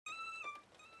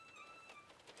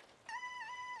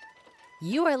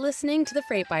You are listening to the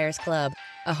Freight Buyers Club,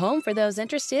 a home for those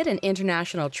interested in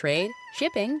international trade,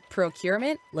 shipping,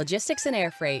 procurement, logistics, and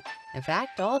air freight. In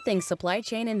fact, all things supply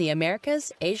chain in the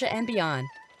Americas, Asia, and beyond.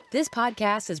 This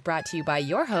podcast is brought to you by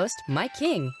your host, Mike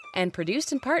King, and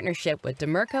produced in partnership with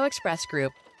Dimerco Express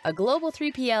Group, a global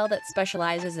 3PL that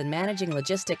specializes in managing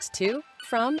logistics to,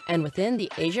 from, and within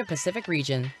the Asia-Pacific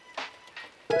region.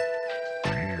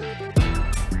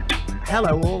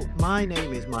 Hello all, my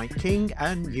name is Mike King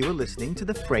and you are listening to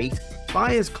the Freight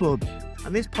Buyers Club.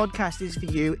 And this podcast is for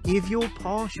you if you're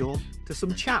partial to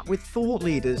some chat with thought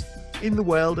leaders in the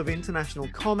world of international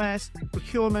commerce,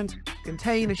 procurement,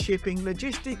 container shipping,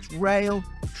 logistics, rail,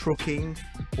 trucking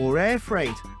or air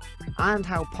freight, and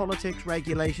how politics,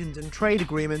 regulations and trade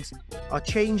agreements are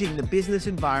changing the business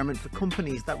environment for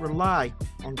companies that rely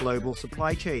on global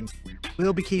supply chains.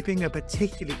 We'll be keeping a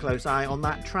particularly close eye on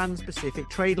that trans-Pacific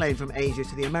trade lane from Asia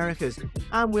to the Americas,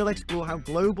 and we'll explore how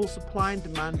global supply and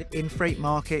demand in freight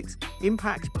markets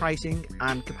impacts pricing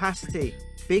and capacity.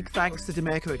 Big thanks to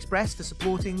Dimerco Express for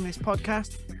supporting this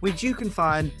podcast, which you can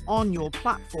find on your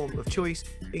platform of choice,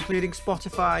 including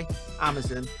Spotify,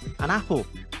 Amazon and Apple.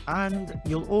 And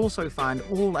you'll also find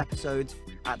all episodes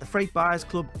at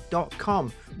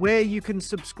thefreightbuyersclub.com, where you can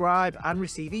subscribe and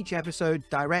receive each episode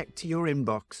direct to your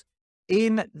inbox.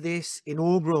 In this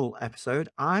inaugural episode,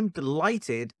 I'm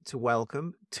delighted to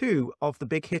welcome two of the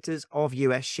big hitters of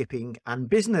US shipping and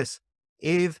business.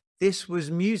 If this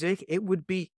was music, it would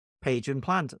be Page and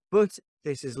Plant, but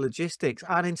this is logistics,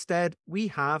 and instead we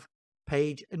have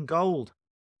Page and Gold.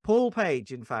 Paul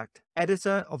Page, in fact,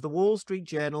 editor of the Wall Street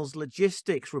Journal's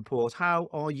Logistics Report. How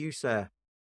are you, sir?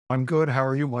 I'm good. How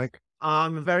are you, Mike?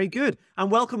 I'm very good.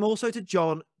 And welcome also to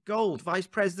John Gold, Vice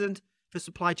President for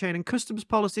Supply Chain and Customs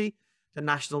Policy, the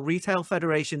National Retail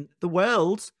Federation, the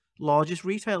world's largest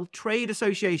retail trade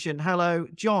association. Hello,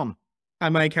 John. Hi,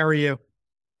 Mike. How are you?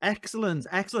 Excellent.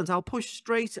 Excellent. I'll push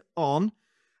straight on.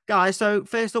 Guys, so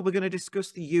first up, we're going to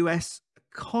discuss the US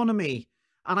economy.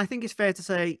 And I think it's fair to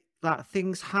say that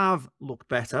things have looked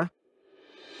better.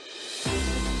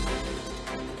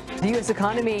 The U.S.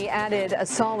 economy added a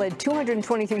solid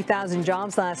 223,000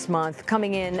 jobs last month,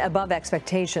 coming in above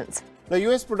expectations. Now,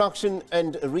 U.S. production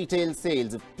and retail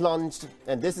sales have plunged,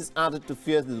 and this is added to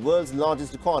fears that the world's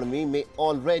largest economy may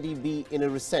already be in a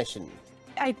recession.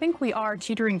 I think we are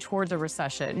teetering towards a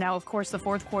recession. Now, of course, the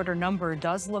fourth quarter number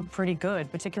does look pretty good,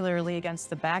 particularly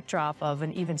against the backdrop of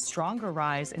an even stronger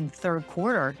rise in the third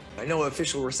quarter. I know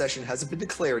official recession hasn't been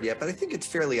declared yet, but I think it's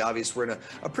fairly obvious we're in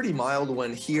a pretty mild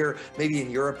one here, maybe in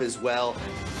Europe as well.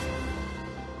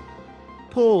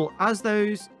 Paul, as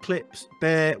those clips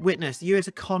bear witness, the US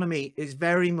economy is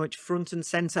very much front and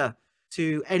center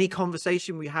to any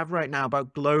conversation we have right now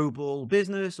about global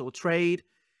business or trade.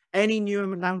 Any new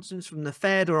announcements from the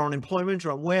Fed or on employment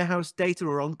or on warehouse data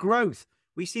or on growth.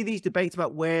 We see these debates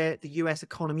about where the US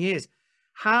economy is.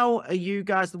 How are you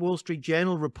guys, the Wall Street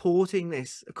Journal, reporting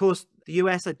this? Of course, the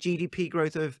US had GDP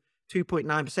growth of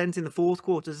 2.9% in the fourth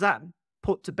quarter. Does that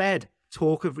put to bed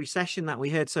talk of recession that we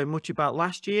heard so much about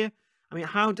last year? I mean,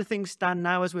 how do things stand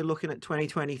now as we're looking at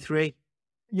 2023?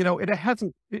 You know, it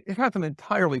hasn't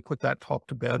entirely put that talk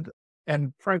to bed.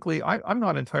 And frankly, I'm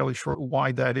not entirely sure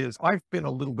why that is. I've been a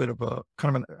little bit of a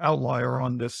kind of an outlier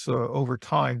on this over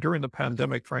time. During the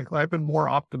pandemic, frankly, I've been more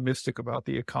optimistic about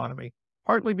the economy,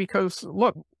 partly because,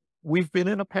 look, we've been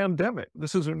in a pandemic.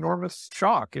 This is an enormous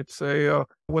shock. It's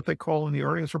what they call in the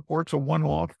earnings reports, a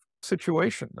one-off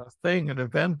situation, a thing, an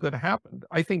event that happened.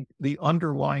 I think the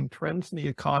underlying trends in the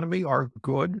economy are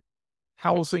good.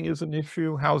 Housing is an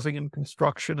issue, housing and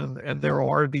construction, and there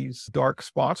are these dark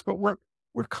spots, but we're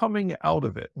coming out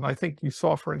of it. And I think you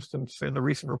saw, for instance, in the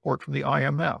recent report from the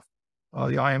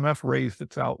IMF raised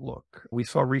its outlook. We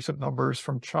saw recent numbers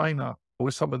from China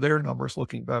with some of their numbers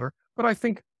looking better. But I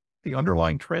think the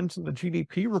underlying trends in the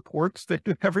GDP reports, that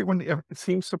everyone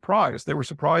seems surprised. They were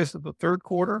surprised at the third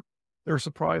quarter. They were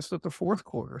surprised at the fourth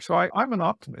quarter. So I'm an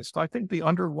optimist. I think the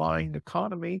underlying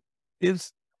economy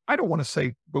is, I don't want to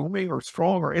say booming or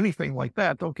strong or anything like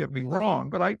that. Don't get me wrong.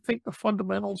 But I think the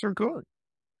fundamentals are good.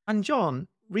 And John,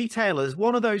 retailers,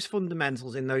 one of those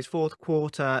fundamentals in those fourth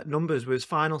quarter numbers was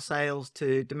final sales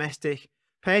to domestic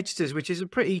purchasers, which is a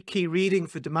pretty key reading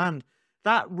for demand.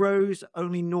 That rose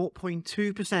only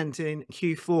 0.2% in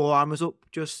Q4 and was up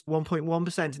just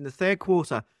 1.1% in the third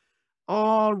quarter.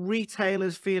 Are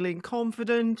retailers feeling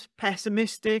confident,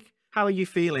 pessimistic? How are you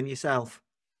feeling yourself?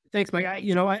 Thanks, Mike.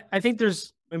 I think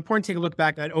there's important to take a look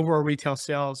back at overall retail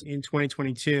sales in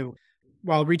 2022.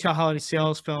 While retail holiday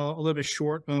sales fell a little bit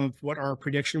short of what our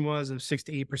prediction was of 6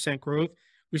 to 8% growth,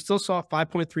 we still saw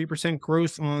 5.3%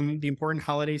 growth on the important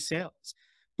holiday sales.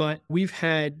 But we've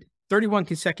had 31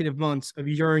 consecutive months of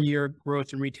year-on-year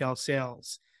growth in retail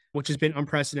sales, which has been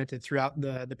unprecedented throughout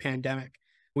the pandemic.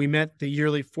 We met the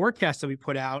yearly forecast that we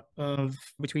put out of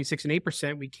between 6 and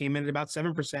 8%. We came in at about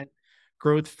 7%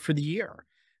 growth for the year.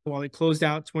 While we closed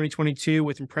out 2022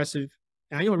 with impressive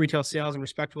annual retail sales and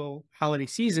respectable holiday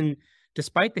season,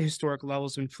 despite the historic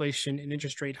levels of inflation and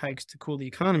interest rate hikes to cool the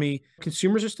economy,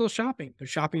 consumers are still shopping. They're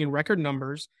shopping in record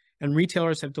numbers, and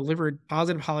retailers have delivered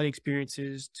positive holiday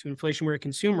experiences to inflation-aware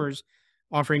consumers,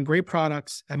 offering great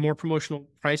products at more promotional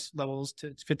price levels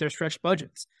to fit their stretched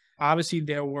budgets. Obviously,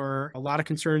 there were a lot of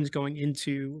concerns going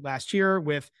into last year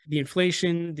with the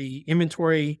inflation, the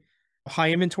inventory,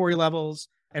 high inventory levels,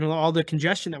 and all the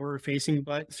congestion that we were facing.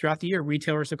 But throughout the year,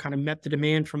 retailers have kind of met the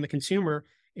demand from the consumer.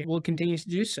 It will continue to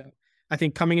do so. I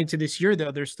think coming into this year,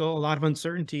 though, there's still a lot of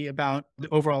uncertainty about the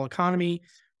overall economy,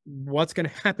 what's going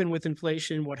to happen with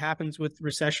inflation, what happens with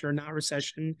recession or not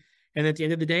recession. And at the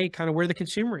end of the day, kind of where the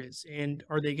consumer is. And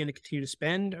are they going to continue to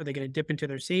spend? Are they going to dip into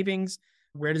their savings?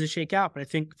 Where does it shake out? But I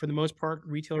think for the most part,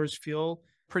 retailers feel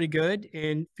pretty good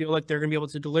and feel like they're going to be able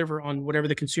to deliver on whatever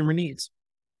the consumer needs.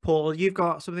 Paul, you've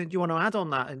got something you want to add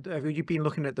on that? And have you been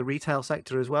looking at the retail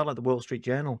sector as well at the Wall Street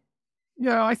Journal?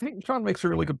 Yeah, I think John makes a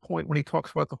really good point when he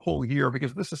talks about the whole year,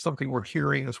 because this is something we're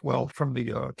hearing as well from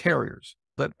the carriers,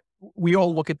 that we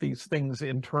all look at these things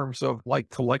in terms of like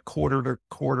to like, quarter to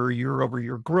quarter, year over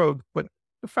year growth. But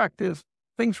the fact is,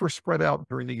 things were spread out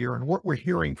during the year. And what we're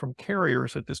hearing from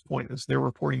carriers at this point is they're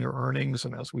reporting their earnings.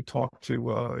 And as we talk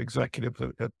to executives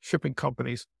at shipping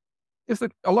companies, is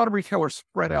that a lot of retailers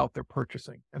spread out their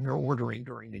purchasing and their ordering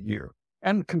during the year.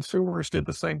 And consumers did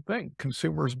the same thing.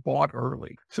 Consumers bought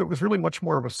early. So it was really much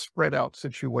more of a spread out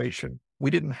situation. We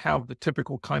didn't have the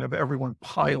typical kind of everyone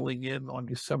piling in on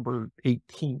December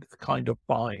 18th kind of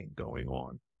buying going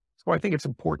on. So I think it's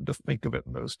important to think of it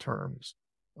in those terms.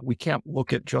 We can't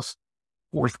look at just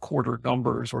fourth quarter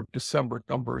numbers or December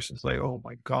numbers and say, oh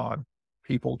my God,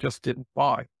 people just didn't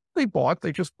buy. They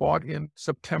just bought in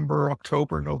September,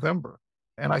 October, November.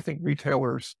 And I think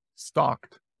retailers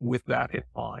stocked with that in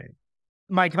mind.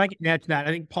 Mike, if I can add to that, I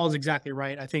think Paul's exactly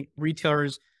right. I think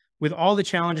retailers, with all the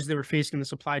challenges they were facing in the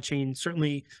supply chain,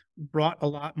 certainly brought a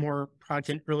lot more product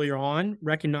in earlier on,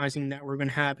 recognizing that we're going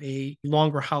to have a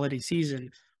longer holiday season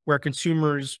where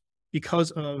consumers,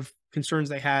 because of concerns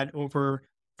they had over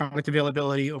product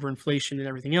availability, over inflation and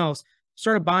everything else,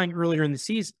 started buying earlier in the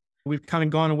season. We've kind of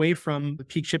gone away from the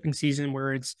peak shipping season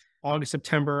where it's August,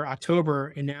 September,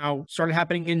 October, and now started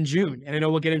happening in June. And I know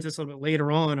we'll get into this a little bit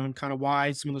later on kind of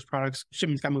why some of those products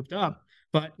shipments got moved up.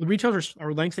 But the retailers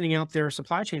are lengthening out their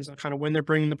supply chains on kind of when they're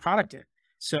bringing the product in.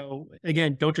 So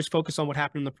again, don't just focus on what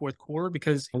happened in the fourth quarter,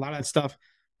 because a lot of that stuff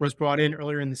was brought in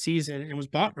earlier in the season and was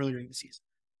bought earlier in the season.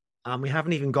 We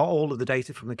haven't even got all of the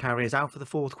data from the carriers out for the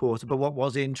fourth quarter, but what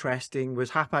was interesting was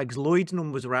Hapag's Lloyd's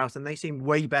numbers are out and they seem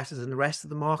way better than the rest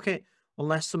of the market,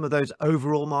 unless some of those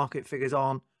overall market figures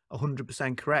aren't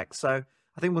 100% correct. So I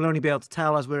think we'll only be able to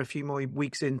tell as we're a few more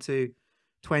weeks into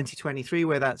 2023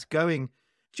 where that's going.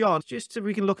 John, just so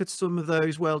we can look at some of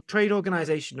those World Trade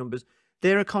Organization numbers,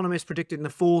 their economists predicted in the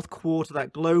fourth quarter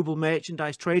that global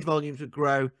merchandise trade volumes would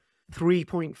grow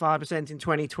 3.5% in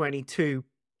 2022,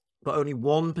 but only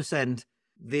 1%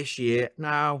 this year.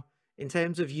 Now, in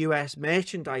terms of US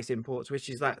merchandise imports, which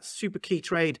is that super key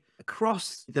trade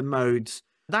across the modes,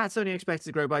 that's only expected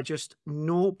to grow by just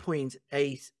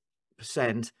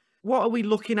 0.8%. What are we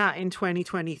looking at in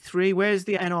 2023? Where's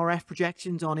the NRF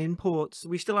projections on imports?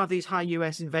 We still have these high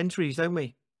US inventories, don't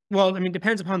we? Well, I mean, it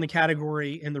depends upon the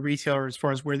category and the retailer as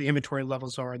far as where the inventory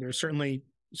levels are. There's certainly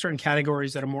certain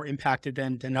categories that are more impacted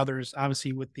than others.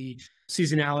 Obviously, with the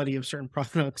seasonality of certain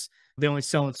products, they only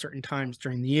sell at certain times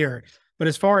during the year. But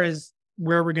as far as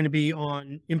where we're going to be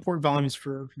on import volumes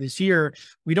for this year,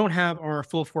 we don't have our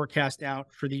full forecast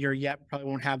out for the year yet. We probably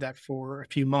won't have that for a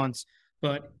few months.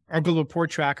 But our Global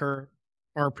Port Tracker,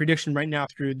 our prediction right now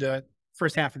through the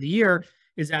first half of the year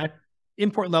is that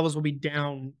import levels will be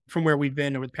down from where we've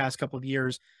been over the past couple of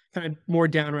years, kind of more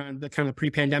down around the kind of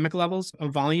pre-pandemic levels of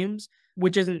volumes,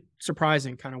 which isn't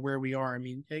surprising kind of where we are. I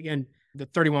mean, again, the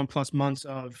 31 plus months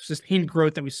of sustained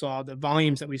growth that we saw, the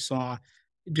volumes that we saw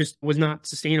just was not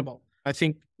sustainable. I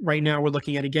think right now we're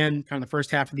looking at, again, kind of the first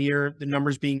half of the year, the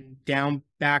numbers being down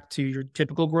back to your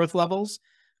typical growth levels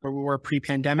where we were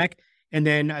pre-pandemic. And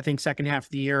then I think second half of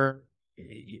the year,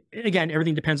 again,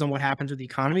 everything depends on what happens with the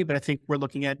economy, but I think we're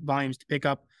looking at volumes to pick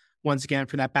up once again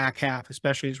for that back half,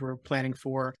 especially as we're planning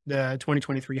for the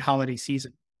 2023 holiday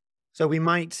season. So we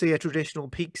might see a traditional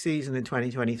peak season in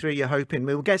 2023. You're hoping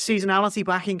we'll get seasonality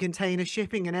back in container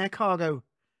shipping and air cargo.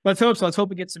 Let's hope so. Let's hope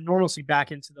we get some normalcy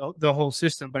back into the whole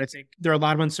system. But I think there are a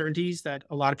lot of uncertainties that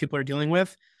a lot of people are dealing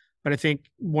with. But I think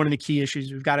one of the key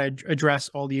issues, we've got to address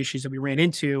all the issues that we ran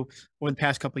into over the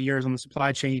past couple of years on the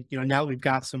supply chain. Now that we've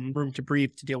got some room to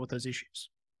breathe to deal with those issues.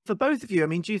 For both of you, I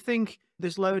mean, do you think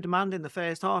there's lower demand in the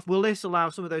first half? Will this allow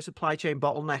some of those supply chain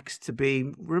bottlenecks to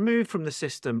be removed from the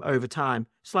system over time?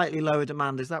 Slightly lower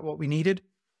demand, is that what we needed?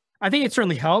 I think it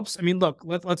certainly helps. I mean, look,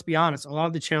 let's be honest. A lot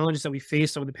of the challenges that we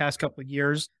faced over the past couple of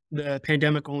years, the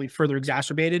pandemic only further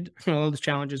exacerbated. A lot of the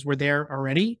challenges were there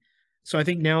already. So I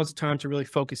think now is the time to really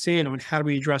focus in on how do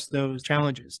we address those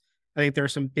challenges. I think there are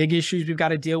some big issues we've got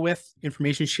to deal with: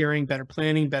 information sharing, better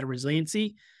planning, better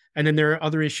resiliency. And then there are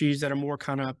other issues that are more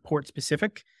kind of port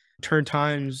specific, turn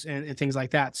times and things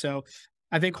like that. So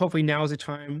I think hopefully now is a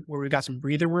time where we've got some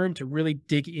breather room to really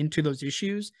dig into those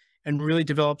issues and really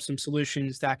develop some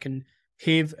solutions that can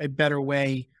pave a better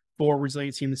way for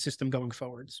resiliency in the system going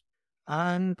forwards.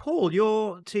 And Paul,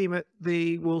 your team at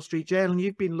the Wall Street Journal,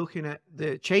 you've been looking at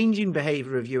the changing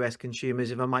behavior of US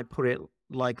consumers, if I might put it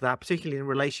like that, particularly in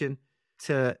relation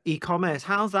to e-commerce.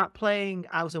 How's that playing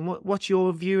out, and what's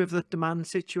your view of the demand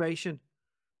situation?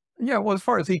 Yeah, well, as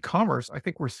far as e-commerce, I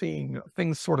think we're seeing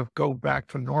things sort of go back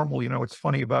to normal. It's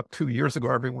funny, about 2 years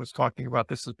ago, everyone was talking about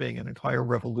this as being an entire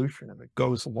revolution, and it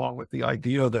goes along with the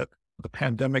idea that the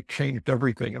pandemic changed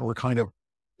everything, and we're kind of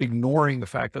ignoring the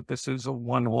fact that this is a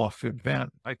one-off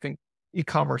event. I think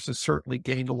e-commerce has certainly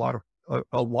gained a lot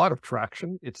of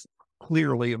traction. It's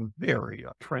clearly a very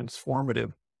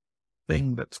transformative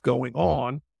thing that's going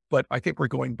on, but I think we're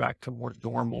going back to more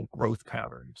normal growth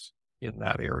patterns in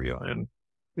that area. And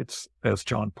it's, as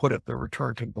John put it, the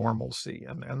return to normalcy.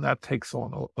 And that takes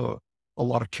on a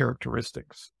lot of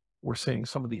characteristics. We're seeing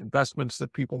some of the investments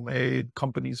that people made,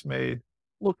 companies made,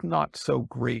 look not so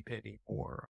great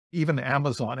anymore. Even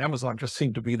Amazon just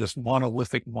seemed to be this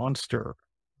monolithic monster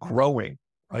growing,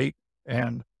 right?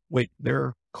 And wait,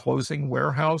 they're closing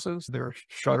warehouses. They're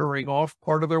shuttering off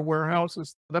part of their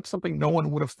warehouses. That's something no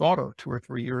one would have thought of 2 or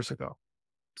 3 years ago.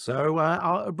 So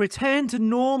I'll return to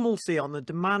normalcy on the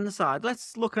demand side.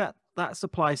 Let's look at that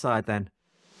supply side then.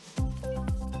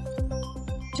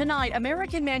 Tonight,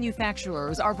 American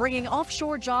manufacturers are bringing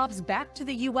offshore jobs back to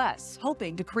the U.S.,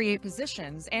 hoping to create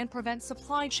positions and prevent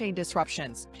supply chain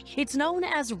disruptions. It's known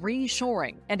as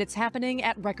reshoring, and it's happening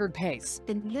at record pace.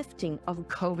 The lifting of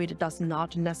COVID does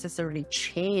not necessarily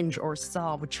change or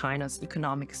solve China's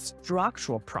economic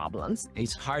structural problems.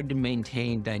 It's hard to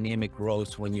maintain dynamic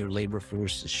growth when your labor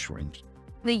force is shrinking.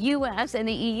 The U.S. and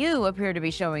the EU appear to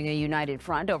be showing a united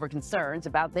front over concerns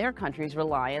about their country's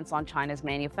reliance on China's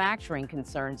manufacturing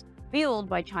concerns, fueled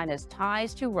by China's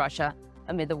ties to Russia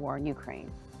amid the war in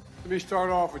Ukraine. Let me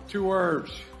start off with 2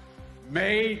 words: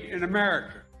 made in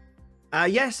America.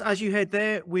 Yes, as you heard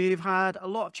there, we've had a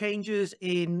lot of changes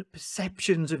in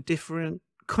perceptions of different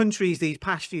countries these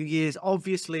past few years.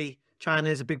 Obviously, China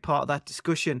is a big part of that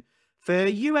discussion. For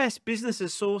US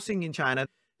businesses sourcing in China,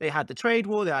 they had the trade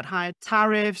war, they had higher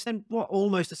tariffs, and what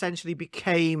almost essentially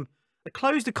became a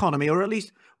closed economy, or at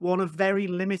least one of very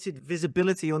limited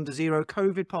visibility under zero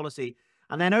COVID policy.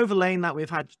 And then overlaying that,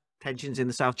 we've had tensions in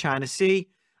the South China Sea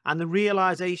and the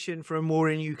realization from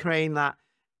war in Ukraine that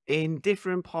in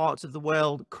different parts of the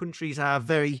world, countries have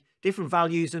very different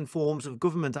values and forms of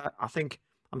government. I think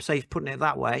I'm safe putting it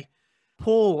that way.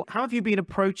 Paul, how have you been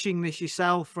approaching this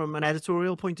yourself from an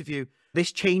editorial point of view?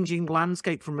 This changing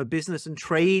landscape from a business and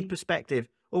trade perspective,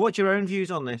 or what's your own views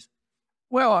on this?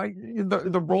 Well,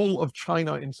 the role of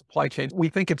China in supply chains, we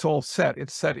think it's all set.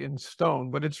 It's set in stone,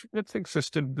 but it's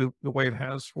existed the way it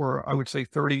has for, I would say,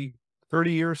 30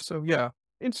 years. So yeah,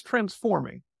 it's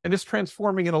transforming, and it's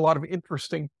transforming in a lot of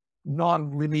interesting,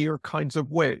 non-linear kinds of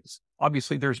ways.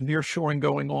 Obviously, there's nearshoring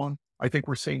going on. I think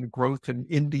we're seeing growth in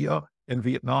India and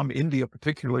Vietnam. India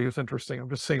particularly is interesting. I'm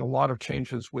just seeing a lot of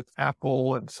changes with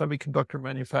Apple and semiconductor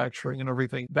manufacturing and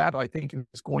everything. That, I think,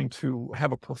 is going to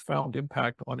have a profound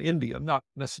impact on India, not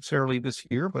necessarily this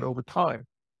year, but over time.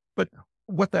 But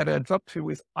what that adds up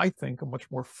to is, I think, a much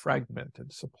more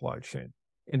fragmented supply chain.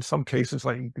 In some cases,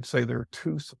 like you could say there are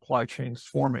 2 supply chains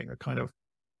forming, a kind of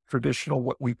traditional,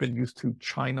 what we've been used to,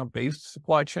 China-based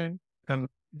supply chain, and,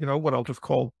 what I'll just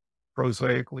call,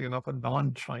 prosaically enough, a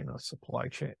non-China supply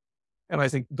chain. And I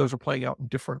think those are playing out in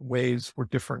different ways for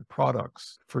different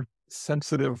products. For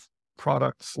sensitive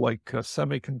products like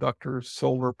semiconductors,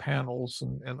 solar panels,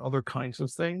 and other kinds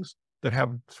of things that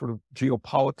have sort of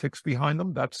geopolitics behind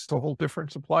them, that's a whole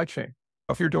different supply chain.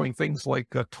 If you're doing things like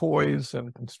toys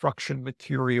and construction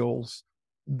materials,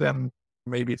 then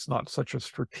maybe it's not such a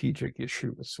strategic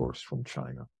issue to source from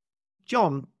China.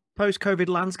 John, post-COVID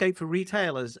landscape for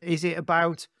retailers, is it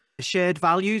about shared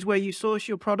values where you source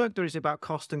your product, or is it about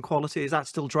cost and quality? Is that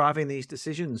still driving these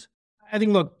decisions? I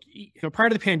think, look, prior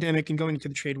to the pandemic and going into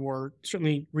the trade war,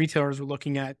 certainly retailers were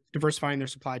looking at diversifying their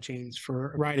supply chains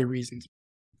for a variety of reasons.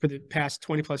 For the past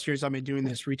 20 plus years I've been doing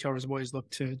this, retailers have always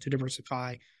looked to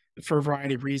diversify for a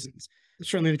variety of reasons.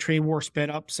 Certainly the trade war sped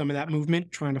up some of that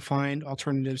movement, trying to find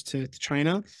alternatives to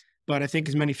China. But I think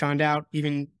as many found out,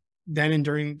 even then and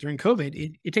during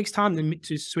COVID, it takes time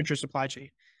to switch your supply chain.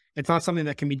 It's not something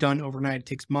that can be done overnight. It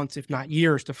takes months, if not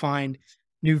years, to find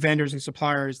new vendors and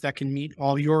suppliers that can meet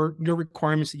all your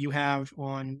requirements that you have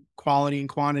on quality and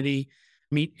quantity,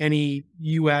 meet any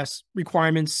U.S.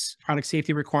 requirements, product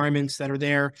safety requirements that are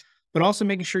there, but also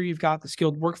making sure you've got the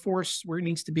skilled workforce where it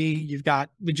needs to be, you've got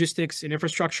logistics and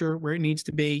infrastructure where it needs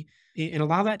to be, and a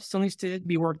lot of that still needs to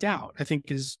be worked out. I think,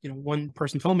 as one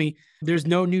person told me, there's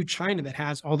no new China that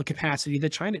has all the capacity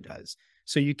that China does.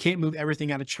 So you can't move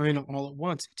everything out of China all at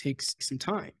once. It takes some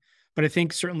time. But I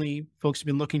think certainly folks have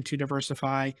been looking to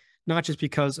diversify, not just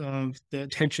because of the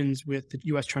tensions with the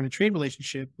U.S.-China trade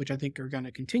relationship, which I think are going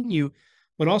to continue,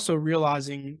 but also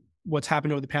realizing what's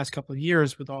happened over the past couple of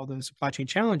years with all the supply chain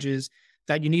challenges,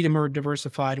 that you need a more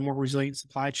diversified and more resilient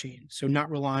supply chain. So not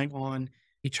relying on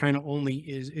a China only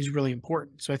is really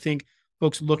important. So I think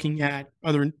folks looking at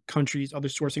other countries, other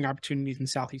sourcing opportunities in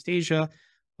Southeast Asia,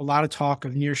 a lot of talk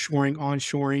of nearshoring,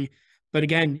 onshoring. But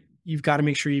again, you've got to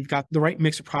make sure you've got the right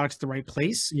mix of products at the right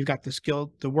place. You've got the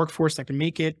skill, the workforce that can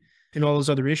make it, and all those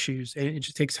other issues. And it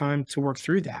just takes time to work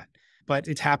through that. But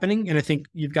it's happening. And I think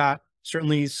you've got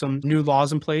certainly some new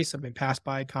laws in place that have been passed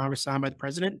by Congress, signed by the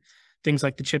president. Things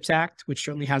like the CHIPS Act, which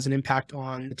certainly has an impact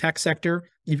on the tech sector.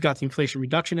 You've got the Inflation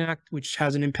Reduction Act, which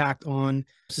has an impact on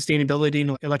sustainability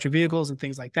and electric vehicles and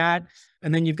things like that.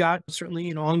 And then you've got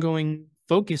certainly an ongoing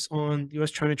focus on the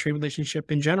U.S.-China trade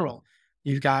relationship in general.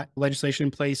 You've got legislation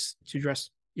in place to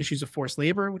address issues of forced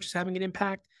labor, which is having an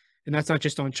impact. And that's not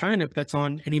just on China, but that's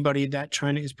on anybody that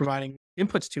China is providing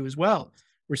inputs to as well.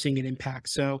 We're seeing an impact.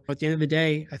 So at the end of the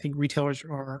day, I think retailers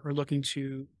are looking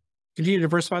to continue to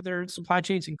diversify their supply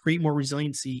chains and create more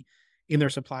resiliency in their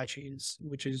supply chains,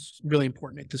 which is really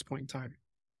important at this point in time.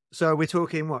 So we're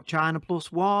talking what, China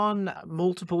plus one,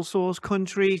 multiple source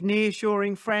countries,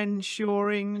 nearshoring,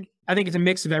 friendshoring? I think it's a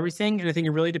mix of everything. And I think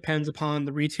it really depends upon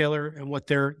the retailer and what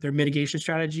their mitigation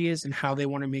strategy is and how they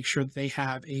want to make sure that they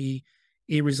have a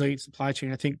resilient supply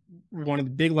chain. I think one of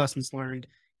the big lessons learned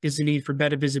is the need for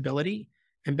better visibility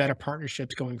and better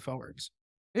partnerships going forwards.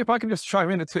 If I can just chime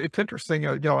in, it's interesting.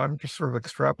 I'm just sort of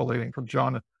extrapolating from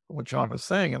what John was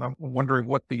saying, and I'm wondering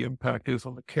what the impact is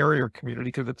on the carrier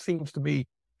community, because it seems to me,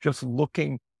 just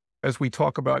looking as we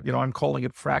talk about, I'm calling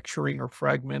it fracturing or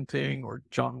fragmenting, or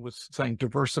John was saying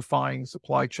diversifying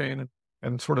supply chain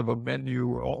and sort of a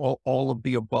menu, all of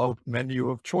the above menu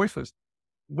of choices.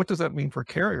 What does that mean for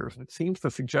carriers? And it seems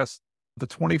to suggest the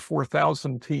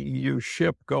 24,000 TEU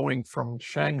ship going from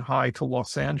Shanghai to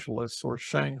Los Angeles or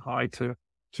Shanghai to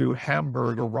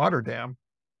Hamburg or Rotterdam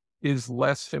is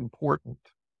less important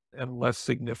and less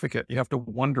significant. You have to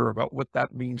wonder about what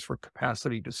that means for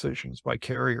capacity decisions by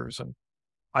carriers. And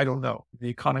I don't know, the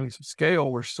economies of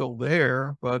scale are still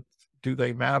there, but do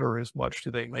they matter as much?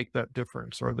 Do they make that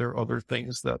difference? Are there other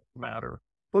things that matter?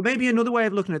 Well, maybe another way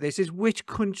of looking at this is which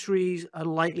countries are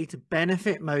likely to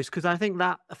benefit most, because I think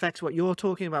that affects what you're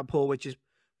talking about, Paul, which is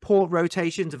port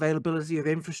rotations, availability of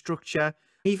infrastructure.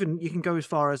 Even you can go as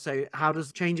far as say, how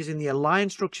does changes in the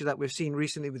alliance structure that we've seen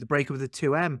recently with the breakup of the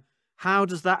 2M, how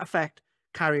does that affect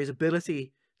carriers'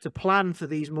 ability to plan for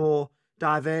these more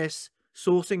diverse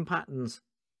sourcing patterns?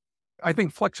 I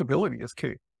think flexibility is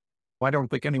key. I don't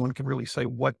think anyone can really say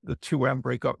what the 2M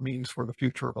breakup means for the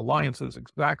future of alliances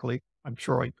exactly. I'm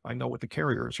sure I know what the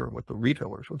carriers or what the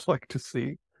retailers would like to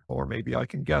see, or maybe I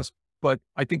can guess, but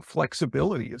I think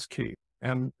flexibility is key.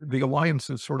 And the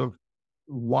alliances sort of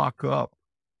lock up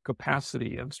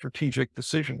capacity and strategic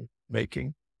decision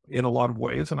making in a lot of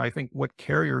ways. And I think what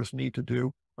carriers need to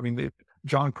do,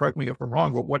 John, correct me if I'm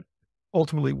wrong, but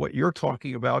ultimately what you're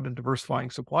talking about in diversifying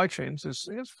supply chains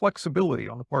is flexibility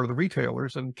on the part of the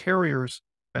retailers, and carriers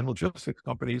and logistics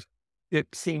companies, it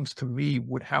seems to me,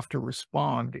 would have to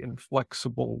respond in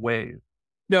flexible ways.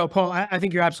 No, Paul, I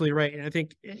think you're absolutely right. And I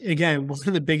think, again, one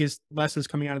of the biggest lessons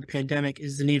coming out of the pandemic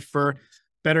is the need for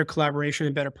better collaboration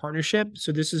and better partnership.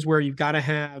 So this is where you've got to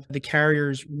have the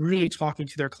carriers really talking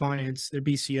to their clients, their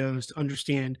BCOs, to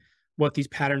understand what these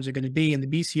patterns are going to be. And the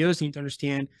BCOs need to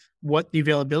understand what the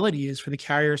availability is for the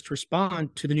carriers to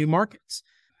respond to the new markets.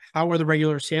 How are the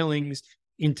regular sailings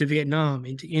into Vietnam,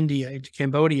 into India, into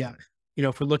Cambodia?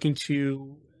 If we're looking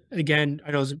to, again, I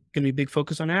know there's going to be a big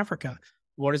focus on Africa.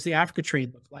 What does the Africa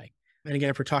trade look like? And again,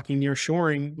 if we're talking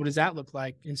nearshoring, what does that look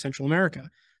like in Central America?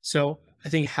 So I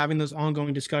think having those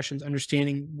ongoing discussions,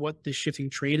 understanding what the shifting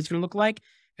trade is going to look like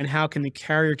and how can the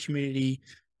carrier community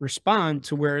respond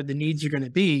to where the needs are going to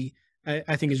be,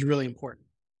 I think is really important.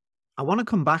 I want to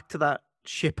come back to that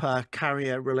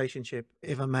shipper-carrier relationship,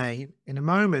 if I may, in a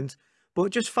moment.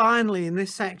 But just finally, in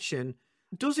this section,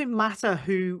 does it matter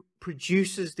who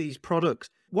produces these products?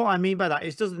 What I mean by that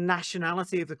is, does the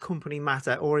nationality of the company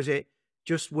matter, or is it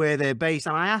just where they're based?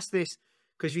 And I ask this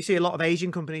because you see a lot of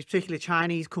Asian companies, particularly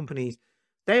Chinese companies,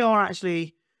 they are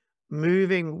actually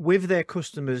moving with their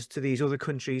customers to these other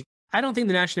countries. I don't think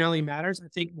the nationality matters. I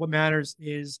think what matters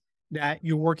is that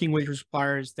you're working with your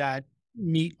suppliers that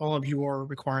meet all of your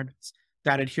requirements,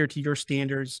 that adhere to your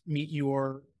standards, meet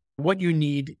what you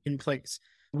need in place.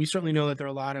 We certainly know that there are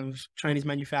a lot of Chinese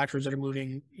manufacturers that are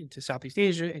moving into Southeast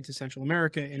Asia, into Central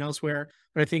America, and elsewhere.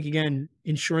 But I think, again,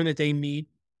 ensuring that they meet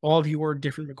all of your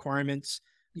different requirements,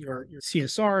 your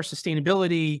CSR,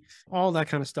 sustainability, all that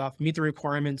kind of stuff, meet the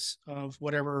requirements of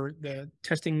whatever the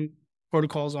testing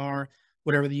protocols are,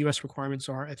 whatever the U.S. requirements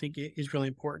are, I think it is really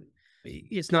important.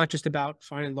 It's not just about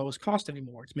finding the lowest cost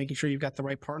anymore. It's making sure you've got the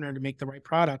right partner to make the right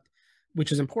product,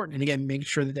 which is important. And again, making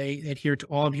sure that they adhere to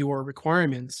all of your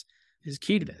requirements is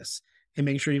key to this. And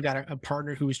making sure you've got a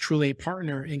partner who is truly a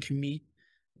partner and can meet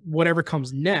whatever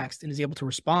comes next and is able to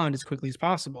respond as quickly as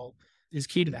possible is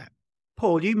key to that.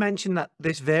 Paul, you mentioned that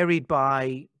this varied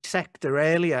by sector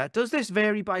earlier. Does this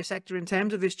vary by sector in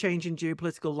terms of this changing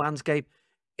geopolitical landscape,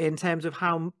 in terms of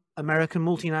how American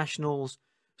multinationals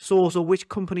source, or which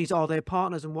companies are their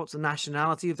partners and what's the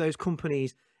nationality of those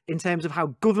companies, in terms of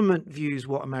how government views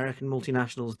what American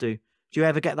multinationals do? Do you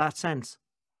ever get that sense?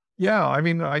 Yeah, I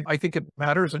mean, I think it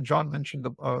matters. And John mentioned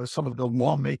some of the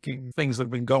lawmaking things that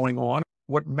have been going on.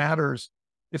 What matters,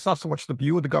 it's not so much the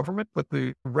view of the government, but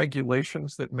the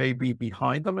regulations that may be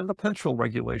behind them and the potential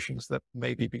regulations that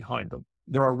may be behind them.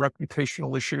 There are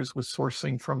reputational issues with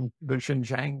sourcing from the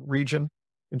Xinjiang region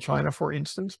in China, for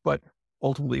instance, but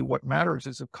ultimately what matters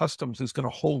is if customs is going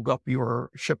to hold up your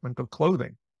shipment of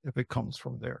clothing if it comes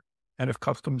from there. And if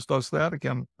customs does that,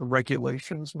 again, the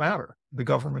regulations matter. The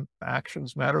government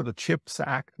actions matter. The CHIPS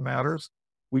Act matters.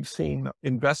 We've seen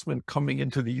investment coming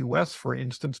into the U.S., for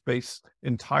instance, based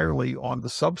entirely on the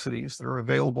subsidies that are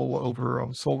available over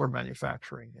solar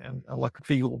manufacturing and electric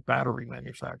vehicle battery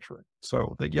manufacturing.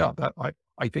 So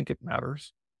I think it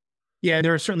matters. Yeah,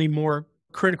 there are certainly more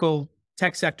critical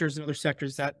tech sectors and other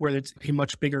sectors where it's a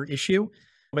much bigger issue.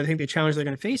 But I think the challenge they're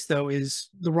going to face, though, is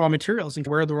the raw materials and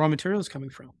where are the raw materials coming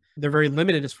from. They're very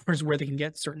limited as far as where they can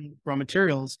get certain raw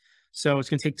materials. So it's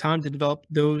going to take time to develop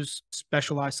those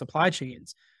specialized supply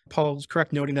chains. Paul's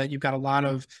correct noting that you've got a lot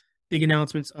of big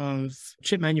announcements of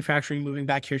chip manufacturing moving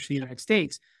back here to the United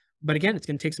States. But again, it's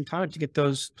going to take some time to get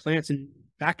those plants and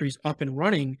factories up and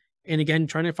running. And again,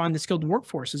 trying to find the skilled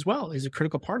workforce as well is a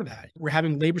critical part of that. We're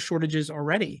having labor shortages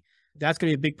already. That's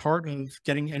going to be a big part of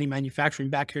getting any manufacturing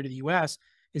back here to the U.S.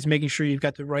 is making sure you've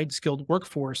got the right skilled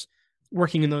workforce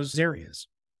working in those areas.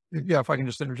 Yeah, if I can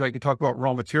just interject, you talk about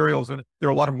raw materials, and there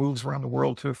are a lot of moves around the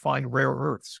world to find rare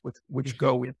earths, which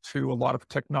go into a lot of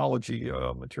technology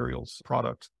materials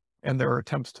products. And there are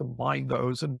attempts to mine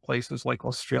those in places like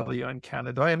Australia and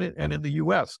Canada and in the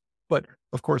US. But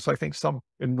of course, I think some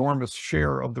enormous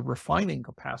share of the refining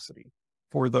capacity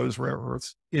for those rare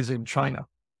earths is in China.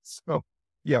 So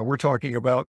yeah, we're talking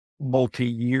about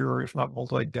multi-year, if not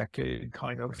multi-decade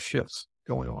kind of shifts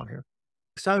going on here.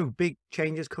 So big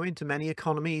changes coming to many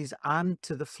economies and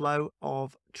to the flow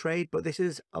of trade, but this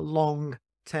is a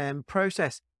long-term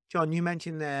process. John, you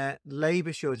mentioned there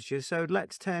labor shortages. So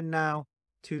let's turn now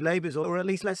to laborers, or at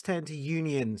least let's turn to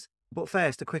unions. But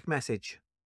first, a quick message.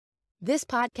 This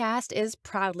podcast is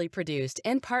proudly produced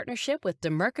in partnership with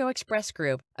Dimerco Express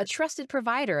Group, a trusted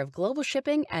provider of global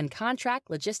shipping and contract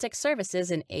logistics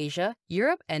services in Asia,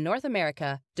 Europe, and North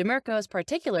America. Dimerco's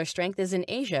particular strength is in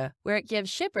Asia, where it gives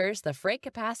shippers the freight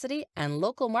capacity and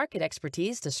local market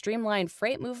expertise to streamline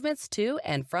freight movements to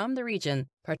and from the region,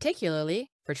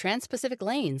 particularly for trans-Pacific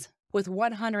lanes. With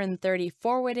 130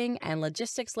 forwarding and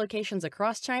logistics locations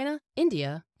across China,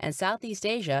 India, and Southeast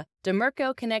Asia,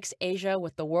 Dimerco connects Asia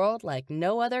with the world like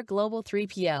no other global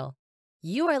 3PL.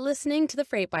 You are listening to the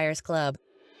Freight Buyers Club.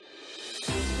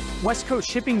 West Coast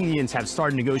shipping unions have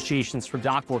started negotiations for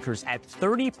dock workers at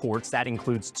 30 ports. That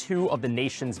includes 2 of the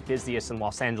nation's busiest in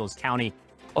Los Angeles County.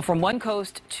 Well, from one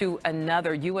coast to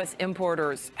another, U.S.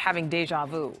 importers having deja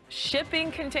vu.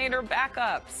 Shipping container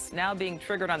backups now being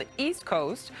triggered on the East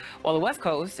Coast, while the West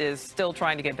Coast is still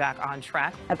trying to get back on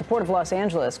track. At the Port of Los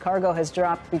Angeles, cargo has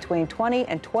dropped between 20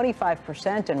 and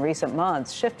 25% in recent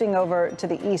months, shifting over to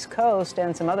the East Coast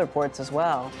and some other ports as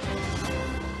well.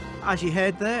 As you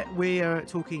heard there, we are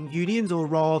talking unions, or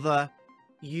rather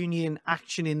union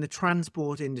action in the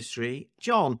transport industry.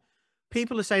 John,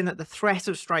 people are saying that the threat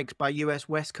of strikes by US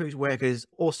West Coast workers,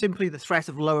 or simply the threat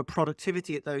of lower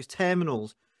productivity at those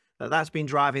terminals, that's been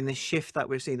driving this shift that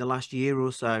we've seen the last year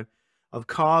or so of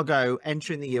cargo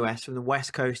entering the US from the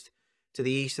West Coast to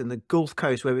the East and the Gulf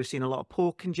Coast, where we've seen a lot of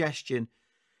port congestion.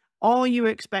 Are you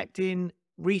expecting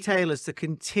retailers to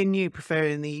continue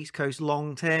preferring the East Coast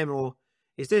long term, or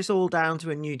is this all down to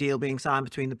a new deal being signed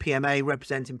between the PMA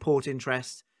representing port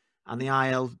interests and the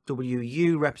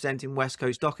ILWU representing West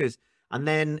Coast dockers, and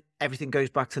then everything goes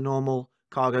back to normal,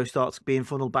 cargo starts being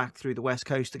funneled back through the West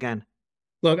Coast again?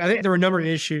 Look, I think there were a number of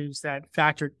issues that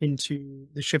factored into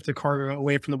the shift of cargo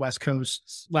away from the West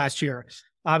Coast last year.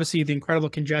 Obviously, the incredible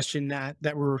congestion that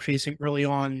we were facing early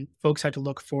on, folks had to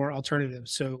look for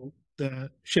alternatives. So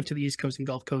the shift to the East Coast and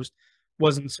Gulf Coast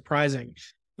wasn't surprising.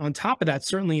 On top of that,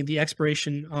 certainly the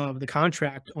expiration of the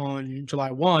contract on July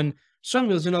 1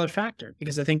 certainly was another factor,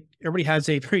 because I think everybody has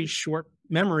a very short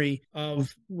memory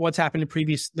of what's happened in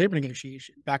previous labor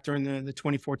negotiation. Back during the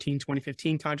 2014,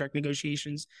 2015 contract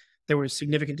negotiations, there was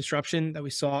significant disruption that we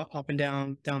saw up and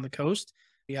down the coast.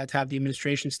 We had to have the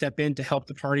administration step in to help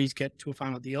the parties get to a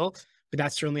final deal, but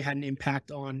that certainly had an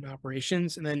impact on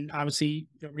operations. And then obviously,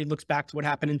 it looks back to what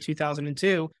happened in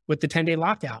 2002 with the 10-day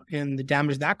lockout and the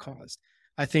damage that caused.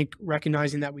 I think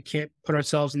recognizing that we can't put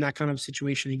ourselves in that kind of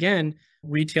situation again,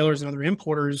 retailers and other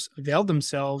importers availed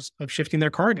themselves of shifting their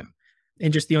cargo,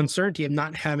 and just the uncertainty of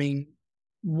not having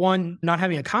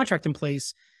a contract in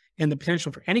place and the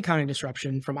potential for any kind of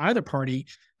disruption from either party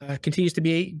continues to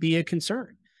be a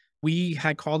concern. We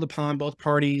had called upon both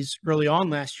parties early on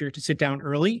last year to sit down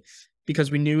early,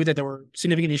 because we knew that there were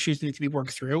significant issues that need to be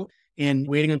worked through, and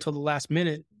waiting until the last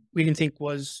minute we didn't think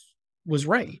was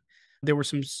right. There was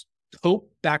some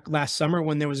hope back last summer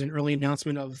when there was an early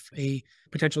announcement of a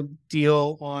potential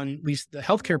deal on at least the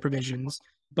healthcare provisions,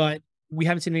 but we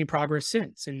haven't seen any progress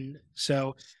since. And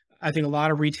so I think a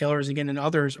lot of retailers, again, and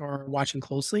others are watching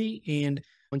closely. And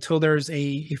until there's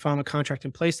a final contract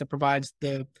in place that provides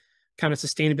the kind of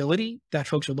sustainability that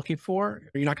folks are looking for,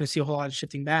 you're not going to see a whole lot of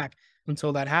shifting back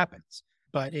until that happens.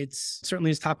 But it's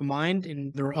certainly is top of mind.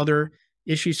 And there are other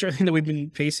issues certainly that we've been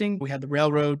facing. We had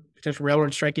the potential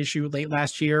railroad strike issue late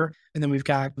last year. And then we've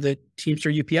got the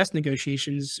Teamster UPS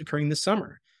negotiations occurring this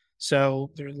summer. So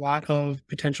there's a lot of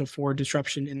potential for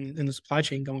disruption in the supply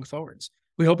chain going forwards.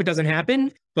 We hope it doesn't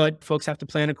happen, but folks have to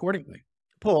plan accordingly.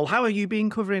 Paul, how are you been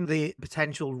covering the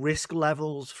potential risk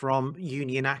levels from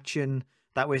union action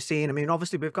that we're seeing? I mean,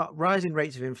 obviously we've got rising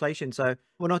rates of inflation. So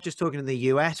we're not just talking in the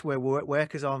US where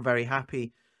workers aren't very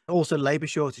happy. Also, labor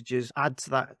shortages add to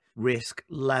that risk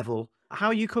level. How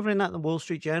are you covering that in the Wall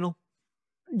Street Journal?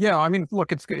 Yeah, I mean,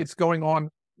 look, it's going on,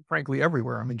 frankly,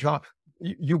 everywhere. I mean, John,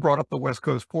 you brought up the West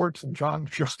Coast ports, and John,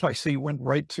 just I see, went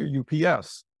right to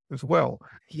UPS as well.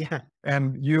 Yeah.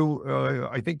 And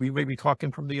I think we may be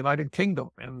talking from the United Kingdom,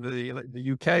 and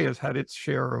the UK has had its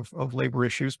share of labor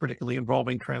issues, particularly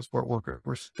involving transport workers.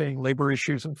 We're seeing labor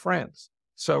issues in France.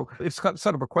 So it's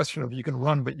sort of a question of you can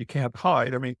run, but you can't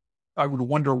hide. I mean, I would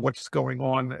wonder what's going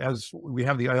on as we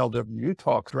have the ILWU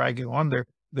talks dragging on there.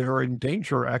 They're in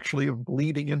danger actually of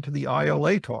bleeding into the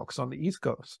ILA talks on the East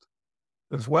Coast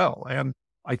as well. And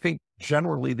I think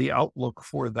generally the outlook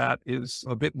for that is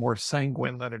a bit more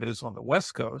sanguine than it is on the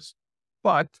West Coast,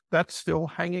 but that's still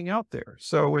hanging out there.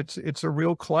 So it's a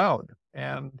real cloud.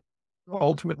 And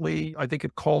ultimately, I think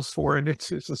it calls for, and it's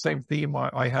the same theme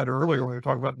I had earlier when we were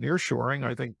talking about nearshoring.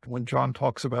 I think when John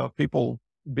talks about people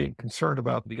being concerned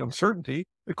about the uncertainty,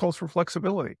 it calls for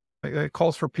flexibility. It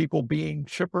calls for people being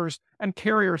shippers and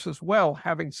carriers as well,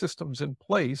 having systems in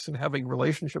place and having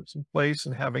relationships in place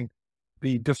and having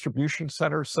the distribution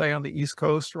centers, say on the East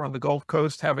Coast or on the Gulf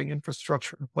Coast, having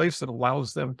infrastructure in place that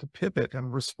allows them to pivot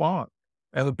and respond.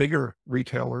 And the bigger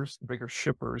retailers, the bigger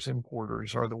shippers,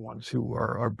 importers are the ones who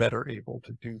are better able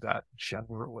to do that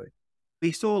generally.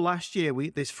 We saw last year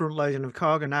this front loading of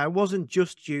cargo. Now, it wasn't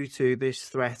just due to this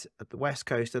threat at the West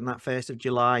Coast and that 1st of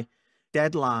July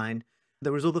deadline.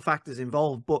 There was other factors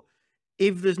involved. But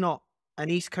if there's not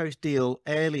an East Coast deal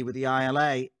early with the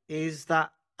ILA, is that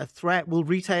a threat? Will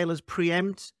retailers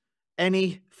preempt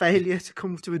any failure to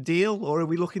come to a deal, or are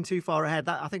we looking too far ahead?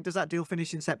 I think, does that deal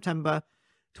finish in September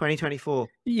 2024?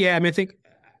 Yeah, I mean,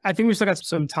 I think we still got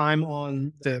some time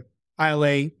on the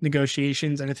ILA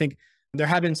negotiations, and I think there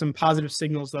have been some positive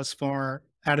signals thus far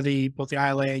out of both the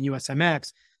ILA and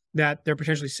USMX that they're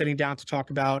potentially sitting down to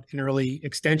talk about an early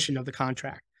extension of the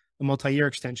contract, a multi-year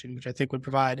extension, which I think would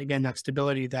provide, again, that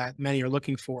stability that many are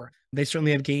looking for. They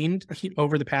certainly have gained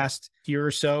over the past year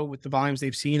or so with the volumes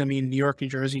they've seen. I mean, New York, New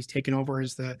Jersey's taken over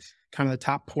as the kind of the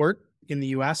top port in the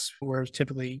US, where it's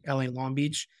typically LA and Long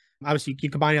Beach. Obviously, you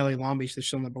combine LA and Long Beach, they're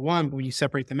still number one, but when you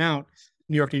separate them out,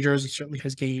 New York, New Jersey certainly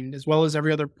has gained, as well as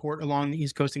every other port along the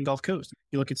East Coast and Gulf Coast.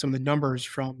 You look at some of the numbers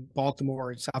from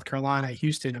Baltimore, South Carolina,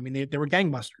 Houston. I mean, they were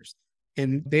gangbusters,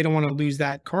 and they don't want to lose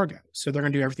that cargo. So they're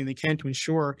going to do everything they can to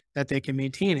ensure that they can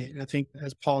maintain it. And I think,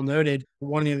 as Paul noted,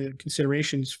 one of the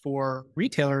considerations for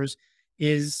retailers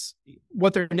is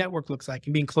what their network looks like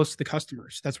and being close to the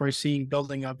customers. That's why we're seeing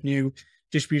building up new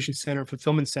distribution center,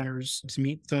 fulfillment centers to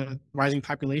meet the rising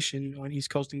population on East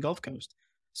Coast and Gulf Coast.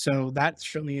 So that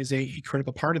certainly is a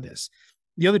critical part of this.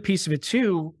 The other piece of it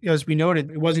too, as we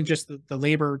noted, it wasn't just the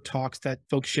labor talks that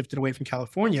folks shifted away from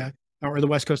California or the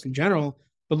West Coast in general,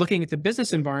 but looking at the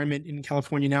business environment in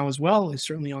California now as well is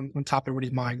certainly on top of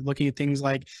everybody's mind. Looking at things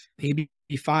like AB5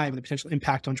 and the potential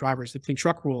impact on drivers, the clean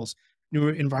truck rules, new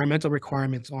environmental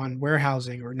requirements on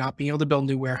warehousing or not being able to build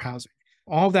new warehousing.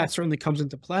 All of that certainly comes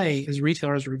into play as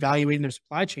retailers are evaluating their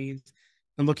supply chains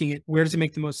and looking at where does it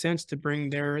make the most sense to bring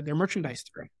their merchandise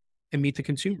through and meet the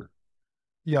consumer.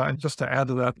 Yeah, and just to add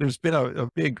to that, there's been a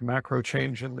big macro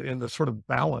change in the sort of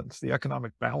balance, the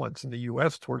economic balance in the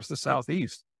U.S. towards the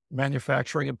Southeast.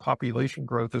 Manufacturing and population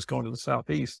growth is going to the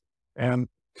Southeast. And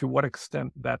to what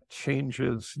extent that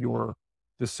changes your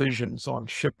decisions on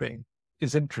shipping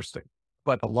is interesting.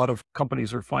 But a lot of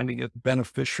companies are finding it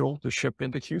beneficial to ship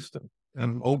into Houston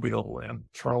and Mobile and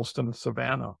Charleston,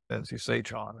 Savannah, as you say,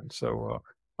 John. And so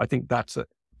I think that's a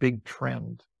big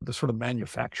trend, the sort of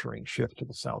manufacturing shift to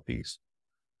the Southeast.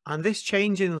 And this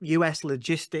change in US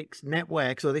logistics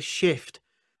networks, or this shift,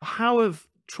 how have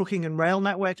trucking and rail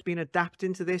networks been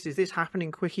adapting to this? Is this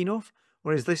happening quick enough?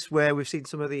 Or is this where we've seen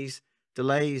some of these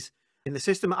delays in the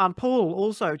system? And Paul,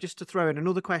 also, just to throw in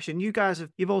another question,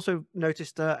 you've also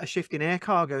noticed a shift in air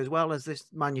cargo as well as this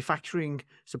manufacturing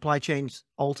supply chains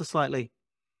alter slightly.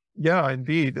 Yeah,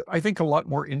 indeed. I think a lot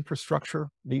more infrastructure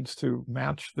needs to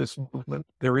match this movement.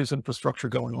 There is infrastructure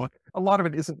going on. A lot of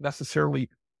it isn't necessarily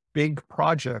big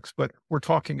projects, but we're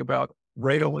talking about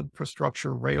rail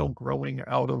infrastructure, rail growing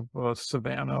out of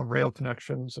Savannah, rail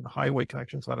connections and highway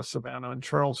connections out of Savannah and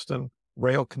Charleston,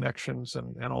 rail connections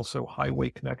and also highway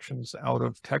connections out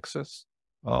of Texas.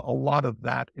 A lot of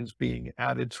that is being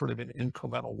added sort of in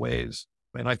incremental ways.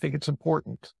 And I think it's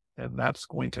important, and that's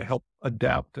going to help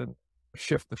adapt and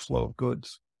shift the flow of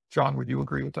goods. John, would you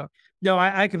agree with that? No,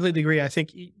 I completely agree. I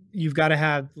think you've got to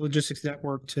have logistics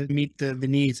network to meet the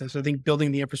needs. So I think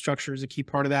building the infrastructure is a key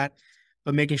part of that,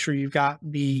 but making sure you've got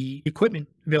the equipment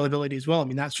availability as well. I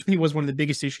mean, that certainly was one of the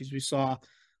biggest issues we saw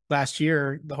last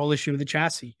year, the whole issue of the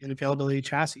chassis and availability of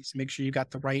chassis, to make sure you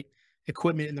got the right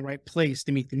equipment in the right place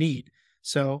to meet the need.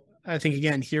 So I think,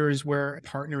 again, here is where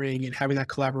partnering and having that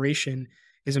collaboration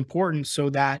is important so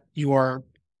that you are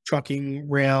trucking,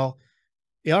 rail,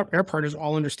 air partners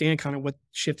all understand kind of what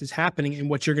shift is happening and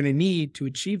what you're going to need to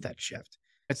achieve that shift.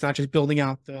 It's not just building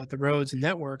out the roads and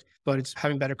network, but it's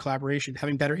having better collaboration,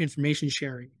 having better information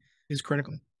sharing is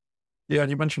critical. Yeah,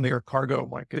 and you mentioned air cargo,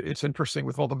 Mike. It's interesting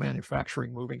with all the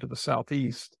manufacturing moving to the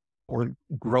Southeast or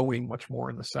growing much more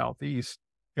in the Southeast.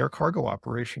 Air cargo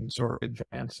operations are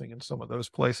advancing in some of those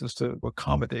places to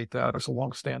accommodate that. There's a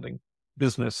longstanding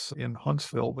business in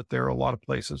Huntsville, but there are a lot of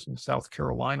places in South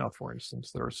Carolina, for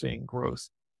instance, that are seeing growth.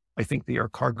 I think the air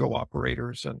cargo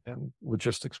operators and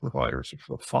logistics providers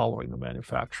are following the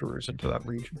manufacturers into that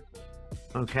region.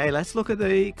 Okay, let's look at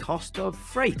the cost of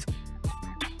freight.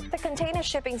 The container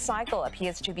shipping cycle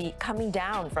appears to be coming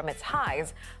down from its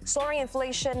highs. Soaring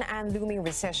inflation and looming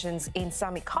recessions in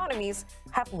some economies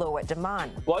have lowered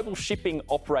demand. Global shipping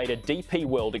operator DP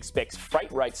World expects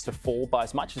freight rates to fall by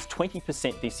as much as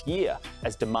 20% this year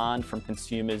as demand from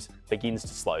consumers begins to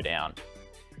slow down.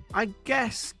 I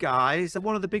guess, guys, that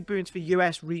one of the big boons for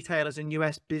US retailers and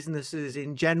US businesses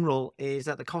in general is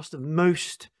that the cost of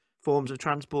most forms of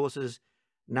transport has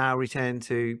now returned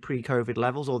to pre-COVID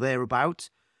levels or thereabouts.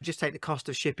 Just take the cost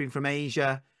of shipping from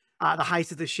Asia. At the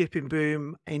height of the shipping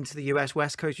boom into the US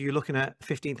West Coast, you're looking at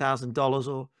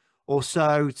 $15,000 or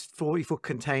so, 40-foot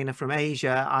container from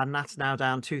Asia, and that's now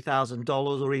down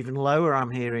 $2,000 or even lower,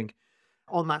 I'm hearing,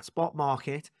 on that spot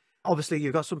market. Obviously,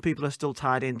 you've got some people who are still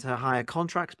tied into higher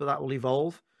contracts, but that will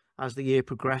evolve as the year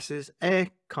progresses. Air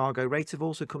cargo rates have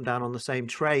also come down on the same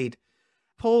trade.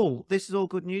 Paul, this is all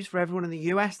good news for everyone in the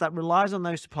US that relies on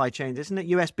those supply chains, isn't it?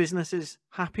 US businesses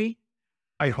happy?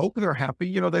 I hope they're happy.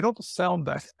 You know, they don't sound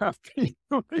that happy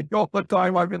all the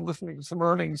time. I've been listening to some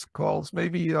earnings calls.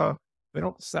 Maybe they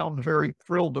don't sound very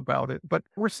thrilled about it, but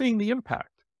we're seeing the impact.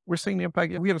 We're seeing the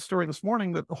impact. We had a story this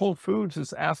morning that Whole Foods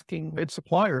is asking its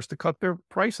suppliers to cut their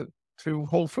prices to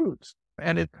Whole Foods.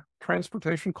 And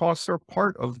transportation costs are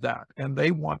part of that. And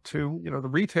they want to, the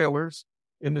retailers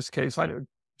in this case. I know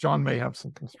John may have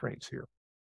some constraints here.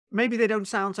 Maybe they don't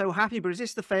sound so happy, but is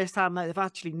this the first time that they've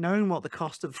actually known what the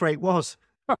cost of freight was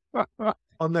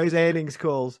on those earnings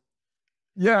calls?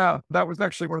 Yeah, that was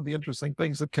actually one of the interesting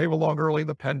things that came along early in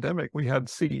the pandemic. We had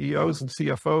CEOs and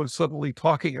CFOs suddenly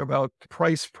talking about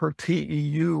price per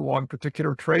TEU on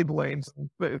particular trade lanes,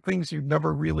 things you've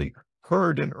never really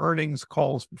heard in earnings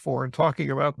calls before, and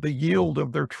talking about the yield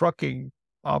of their trucking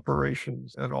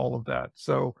operations and all of that.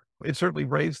 So it certainly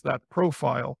raised that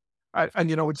profile. And,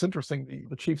 you know, it's interesting,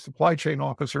 the chief supply chain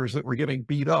officers that were getting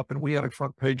beat up, and we had a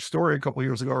front page story a couple of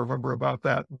years ago, I remember about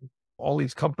that. All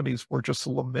these companies were just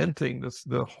lamenting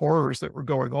the horrors that were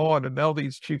going on. And now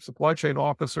these chief supply chain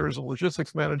officers and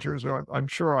logistics managers, I'm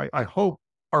sure, I hope,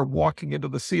 are walking into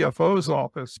the CFO's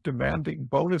office demanding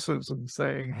bonuses and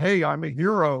saying, hey, I'm a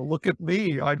hero. Look at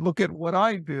me. Look at what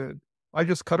I did. I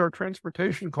just cut our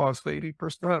transportation costs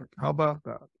 80%. How about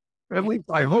that? At least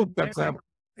I hope that's happening.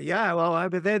 Yeah, well,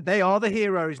 but they are the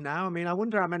heroes now. I mean, I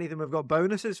wonder how many of them have got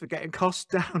bonuses for getting costs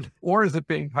down. Or is it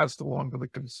being passed along to the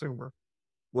consumer?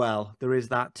 Well, there is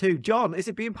that too. John, is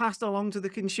it being passed along to the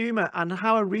consumer? And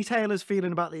how are retailers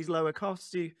feeling about these lower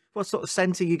costs? What sort of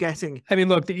sense are you getting? I mean,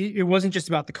 look, it wasn't just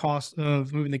about the cost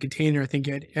of moving the container. I think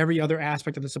every other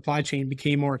aspect of the supply chain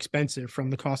became more expensive, from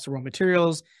the cost of raw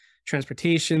materials,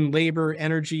 transportation, labor,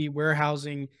 energy,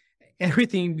 warehousing.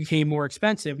 Everything became more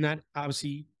expensive, and that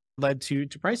obviously led to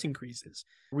price increases.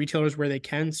 Retailers, where they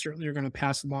can, certainly are going to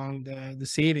pass along the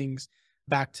savings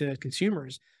back to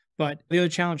consumers. But the other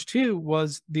challenge too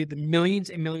was the millions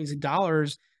and millions of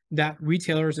dollars that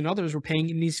retailers and others were paying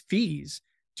in these fees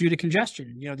due to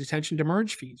congestion, detention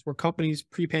demurrage fees, where companies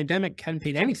pre-pandemic hadn't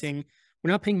paid anything.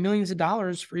 We're now paying millions of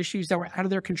dollars for issues that were out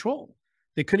of their control.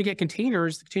 They couldn't get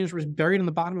containers. The containers were buried in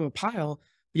the bottom of a pile,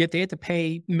 yet they had to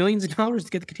pay millions of dollars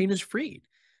to get the containers freed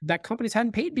that companies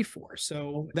hadn't paid before.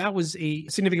 So that was a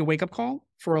significant wake-up call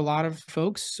for a lot of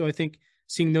folks. So I think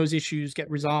seeing those issues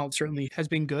get resolved certainly has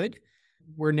been good.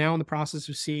 We're now in the process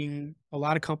of seeing a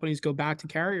lot of companies go back to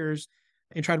carriers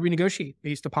and try to renegotiate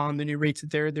based upon the new rates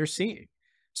that they're seeing.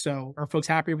 So are folks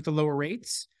happy with the lower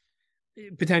rates?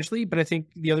 Potentially, but I think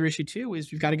the other issue too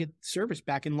is we've got to get service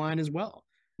back in line as well.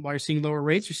 While you're seeing lower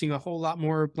rates, you're seeing a whole lot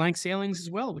more blank sailings as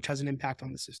well, which has an impact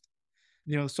on the system.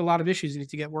 There's a lot of issues that need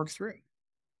to get worked through.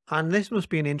 And this must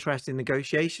be an interesting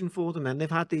negotiation for them. And they've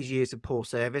had these years of poor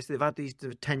service. They've had these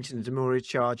detention and demurrage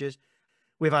charges.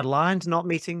 We've had lines not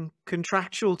meeting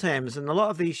contractual terms. And a lot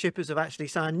of these shippers have actually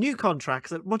signed new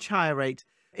contracts at much higher rates.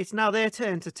 It's now their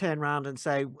turn to turn around and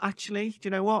say, actually, do you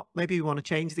know what? Maybe we want to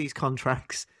change these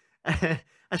contracts.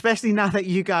 Especially now that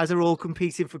you guys are all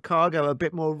competing for cargo a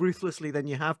bit more ruthlessly than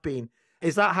you have been.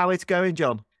 Is that how it's going,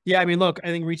 John? Yeah, I mean, look, I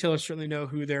think retailers certainly know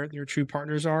who their true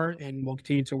partners are, and we'll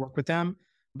continue to work with them.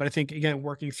 But I think, again,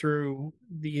 working through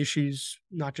the issues,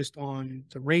 not just on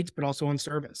the rates, but also on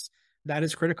service, that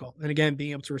is critical. And again,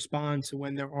 being able to respond to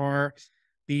when there are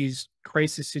these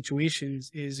crisis situations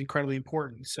is incredibly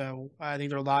important. So I think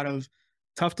there are a lot of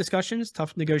tough discussions,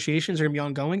 tough negotiations are going to be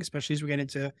ongoing, especially as we get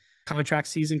into contract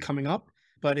season coming up.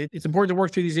 But it's important to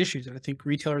work through these issues. And I think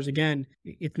retailers, again,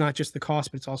 it's not just the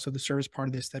cost, but it's also the service part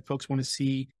of this that folks want to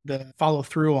see the follow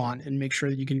through on and make sure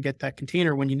that you can get that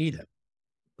container when you need it.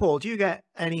 Paul, do you get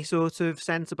any sort of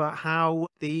sense about how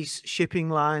these shipping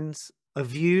lines are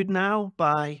viewed now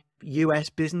by US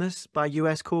business, by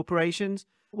US corporations?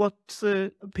 What's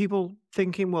people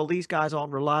thinking, well, these guys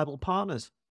aren't reliable partners?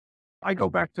 I go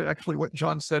back to actually what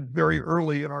John said very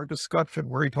early in our discussion,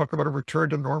 where he talked about a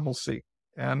return to normalcy.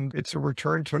 And it's a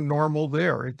return to normal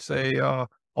there. It's a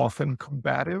often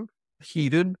combative,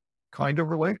 heated kind of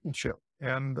relationship.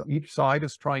 And each side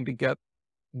is trying to get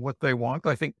what they want.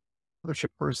 I think the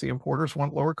shippers, the importers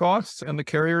want lower costs, and the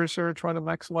carriers are trying to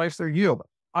maximize their yield.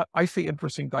 I see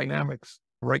interesting dynamics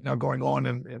right now going on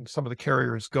in some of the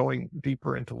carriers going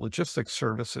deeper into logistics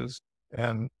services.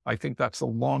 And I think that's a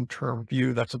long-term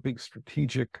view. That's a big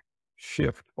strategic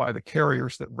shift by the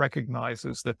carriers that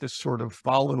recognizes that this sort of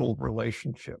volatile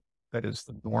relationship that is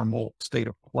the normal state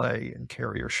of play in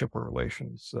carrier-shipper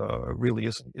relations really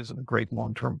isn't a great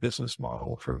long-term business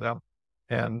model for them.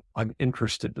 And I'm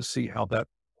interested to see how that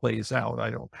plays out. I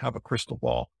don't have a crystal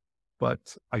ball,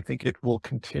 but I think it will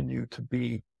continue to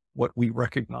be what we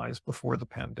recognized before the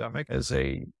pandemic as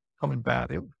a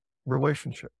combative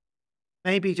relationship.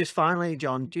 Maybe just finally,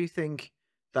 John, do you think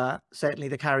that certainly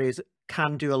the carriers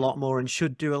can do a lot more and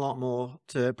should do a lot more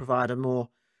to provide a more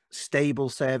stable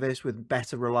service with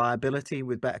better reliability,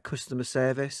 with better customer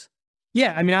service?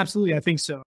 Yeah, I mean, absolutely. I think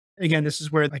so. Again, this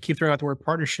is where I keep throwing out the word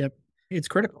partnership. It's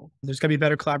critical. There's got to be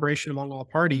better collaboration among all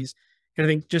parties. And I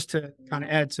think just to kind of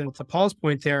add to Paul's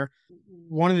point there,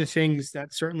 one of the things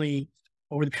that certainly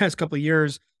over the past couple of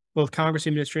years, both Congress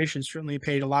and administration certainly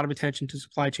paid a lot of attention to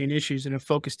supply chain issues and have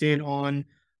focused in on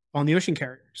the ocean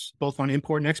carriers, both on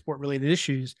import and export related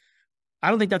issues. I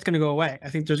don't think that's going to go away. I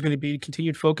think there's going to be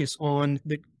continued focus on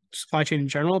the supply chain in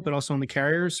general, but also on the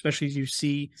carriers, especially as you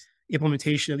see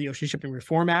implementation of the Ocean Shipping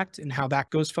Reform Act and how that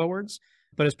goes forwards.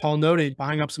 But as Paul noted,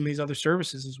 buying up some of these other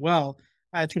services as well,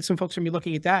 I think some folks are going to be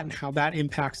looking at that and how that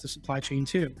impacts the supply chain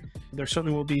too. There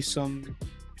certainly will be some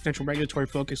potential regulatory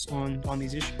focus on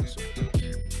these issues.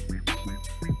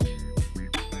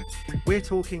 We're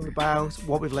talking about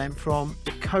what we've learned from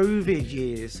the COVID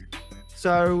years.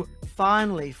 So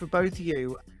finally, for both of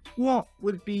you, what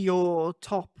would be your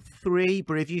top three,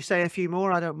 but if you say a few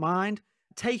more, I don't mind,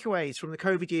 takeaways from the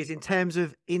COVID years in terms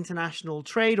of international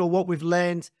trade, or what we've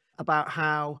learned about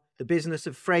how the business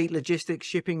of freight, logistics,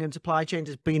 shipping and supply chains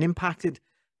has been impacted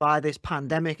by this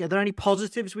pandemic? Are there any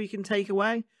positives we can take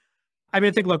away? I mean,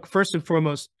 I think, look, first and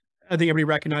foremost, I think everybody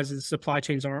recognizes supply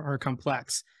chains are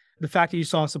complex. The fact that you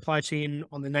saw supply chain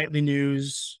on the nightly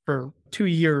news for 2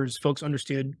 years, folks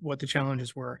understood what the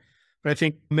challenges were. But I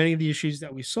think many of the issues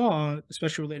that we saw,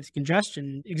 especially related to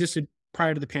congestion, existed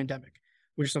prior to the pandemic,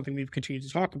 which is something we've continued to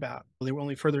talk about. They were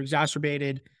only further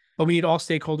exacerbated, but we need all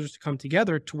stakeholders to come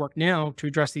together to work now to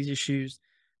address these issues,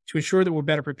 to ensure that we're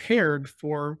better prepared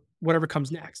for whatever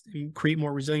comes next and create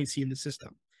more resiliency in the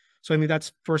system. So I think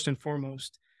that's first and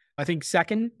foremost. I think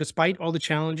second, despite all the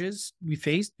challenges we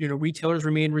faced, retailers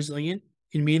remain resilient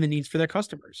in meeting the needs for their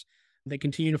customers. They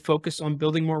continue to focus on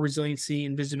building more resiliency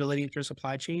and visibility into their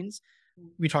supply chains.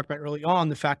 We talked about early on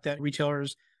the fact that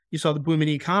retailers, you saw the boom in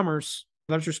e-commerce.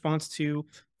 That was a response to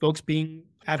folks being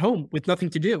at home with nothing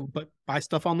to do but buy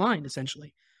stuff online,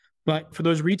 essentially. But for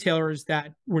those retailers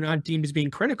that were not deemed as being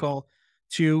critical,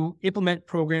 to implement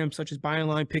programs such as buy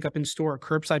online, pick up in store,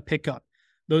 curbside pickup,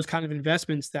 those kind of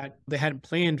investments that they hadn't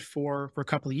planned for a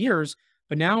couple of years,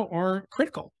 but now are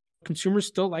critical. Consumers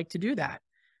still like to do that.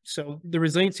 So the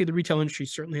resiliency of the retail industry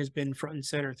certainly has been front and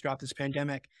center throughout this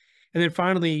pandemic. And then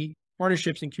finally,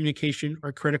 partnerships and communication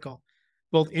are critical,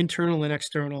 both internal and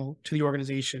external to the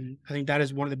organization. I think that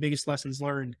is one of the biggest lessons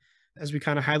learned, as we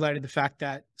kind of highlighted the fact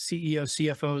that CEOs,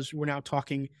 CFOs were now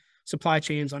talking supply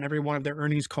chains on every one of their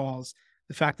earnings calls,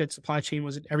 the fact that supply chain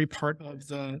was at every part of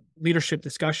the leadership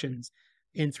discussions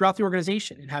and throughout the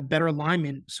organization, and have better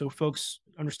alignment so folks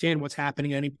understand what's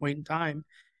happening at any point in time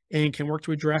and can work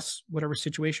to address whatever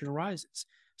situation arises.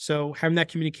 So having that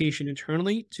communication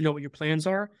internally to know what your plans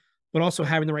are, but also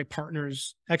having the right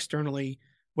partners externally,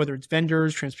 whether it's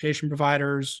vendors, transportation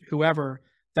providers, whoever,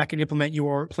 that can implement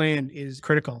your plan is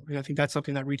critical. And I think that's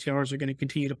something that retailers are going to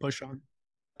continue to push on.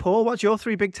 Paul, what's your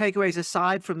three big takeaways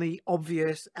aside from the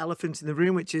obvious elephant in the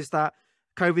room, which is that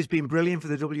COVID's been brilliant for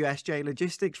the WSJ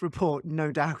logistics report,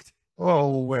 no doubt?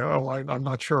 Oh, well, I'm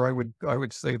not sure I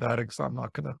would say that, because I'm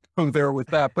not going to go there with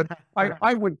that. But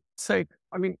I would say,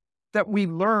 that we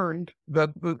learned that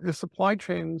the supply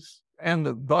chains and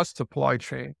the supply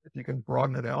chain, if you can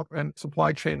broaden it out, and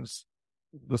supply chains,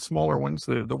 the smaller ones,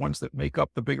 the ones that make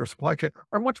up the bigger supply chain,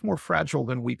 are much more fragile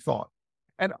than we thought.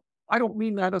 And I don't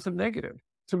mean that as a negative.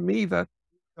 To me, that,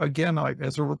 again,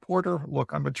 as a reporter,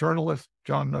 look, I'm a journalist.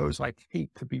 John knows I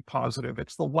hate to be positive.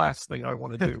 It's the last thing I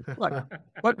want to do.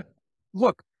 But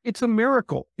look, it's a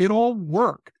miracle. It all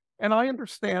worked. And I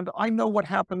understand, I know what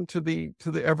happened to the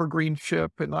Evergreen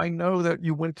ship. And I know that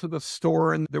you went to the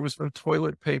store and there was no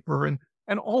toilet paper and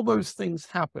all those things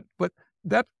happened. But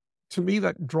that, to me,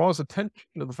 that draws attention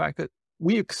to the fact that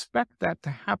we expect that to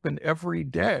happen every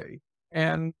day.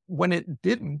 And when it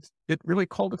didn't, it really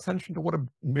called attention to what a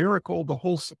miracle the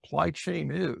whole supply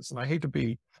chain is. And I hate to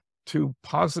be too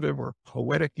positive or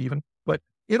poetic even, but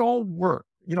it all worked.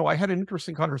 I had an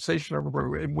interesting conversation. I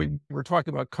remember we were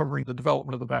talking about covering the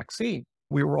development of the vaccine.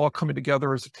 We were all coming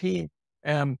together as a team,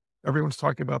 and everyone's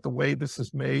talking about the way this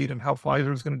is made and how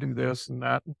Pfizer is going to do this and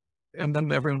that. And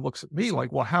then everyone looks at me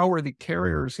like, well, how are the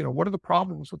carriers, what are the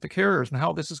problems with the carriers and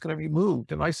how this is going to be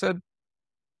moved? And I said,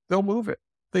 they'll move it.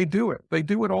 They do it. They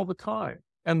do it all the time.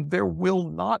 And there will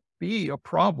not be a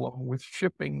problem with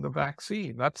shipping the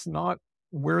vaccine. That's not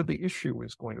where the issue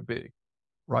is going to be,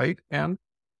 right? And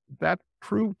that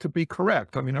proved to be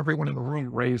correct. Everyone in the room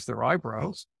raised their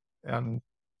eyebrows and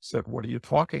said, what are you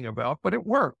talking about? But it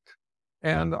worked.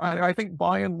 And I think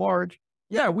by and large,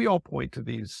 yeah, we all point to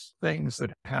these things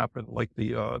that happened, like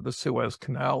the Suez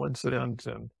Canal incident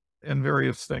and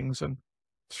various things. And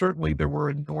certainly there were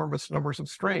enormous numbers of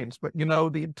strains, but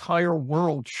the entire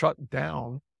world shut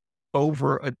down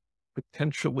over a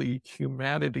potentially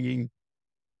humanity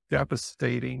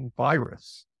devastating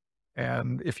virus.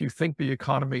 And if you think the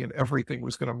economy and everything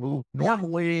was going to move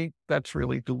normally, that's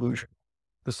really delusional.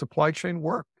 The supply chain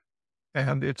worked.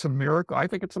 And it's a miracle. I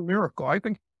think it's a miracle. I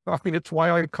mean, it's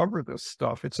why I cover this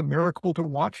stuff. It's a miracle to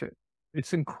watch it.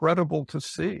 It's incredible to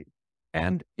see.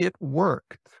 And it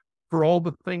worked. For all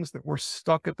the things that were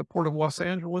stuck at the Port of Los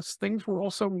Angeles, things were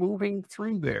also moving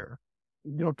through there.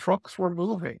 You know, trucks were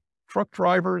moving. Truck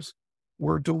drivers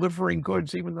were delivering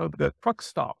goods, even though the truck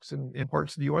stops in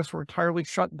parts of the U.S. were entirely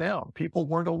shut down. People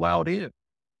weren't allowed in.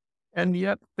 And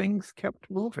yet things kept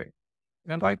moving.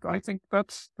 And I think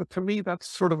to me, that's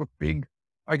sort of a big,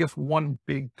 I guess, one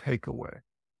big takeaway.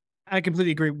 I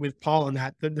completely agree with Paul on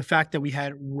that. The fact that we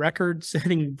had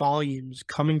record-setting volumes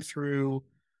coming through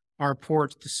our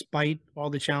ports, despite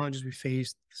all the challenges we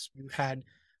faced. We had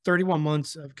 31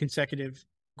 months of consecutive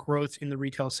growth in the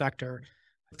retail sector.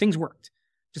 Things worked.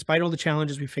 Despite all the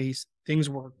challenges we faced, things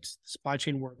worked. The supply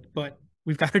chain worked. But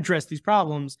we've got to address these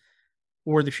problems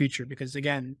for the future because,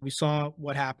 again, we saw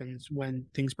what happens when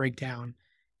things break down,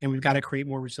 and we've got to create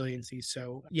more resiliency.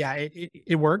 So, yeah,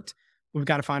 it worked. We've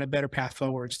got to find a better path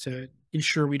forwards to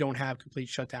ensure we don't have complete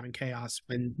shutdown and chaos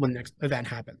when the next event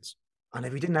happens. And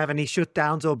if we didn't have any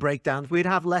shutdowns or breakdowns, we'd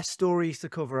have less stories to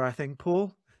cover, I think,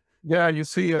 Paul. Yeah, you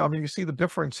see the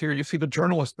difference here. You see the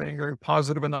journalist being very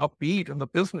positive and upbeat, and the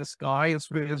business guy is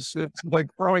like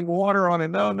throwing water on it.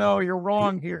 No, you're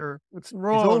wrong here. It's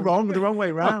wrong. It's all wrong, the wrong way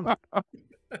around.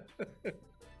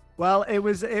 Well, it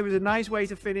was a nice way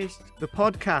to finish the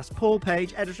podcast. Paul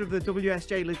Page, editor of the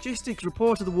WSJ Logistics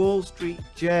Report of the Wall Street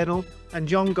Journal, and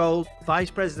John Gold, Vice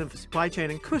President for Supply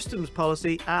Chain and Customs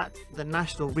Policy at the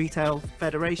National Retail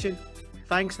Federation.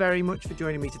 Thanks very much for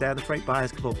joining me today on the Freight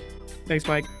Buyers Club. Thanks,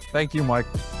 Mike. Thank you, Mike.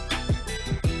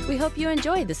 We hope you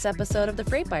enjoyed this episode of the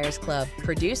Freight Buyers Club,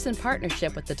 produced in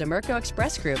partnership with the Dimerco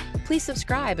Express Group. Please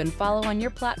subscribe and follow on your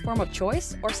platform of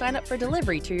choice or sign up for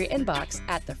delivery to your inbox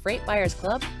at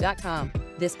thefreightbuyersclub.com.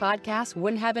 This podcast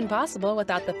wouldn't have been possible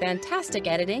without the fantastic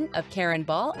editing of Karen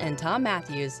Ball and Tom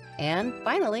Matthews. And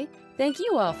finally, thank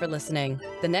you all for listening.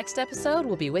 The next episode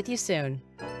will be with you soon.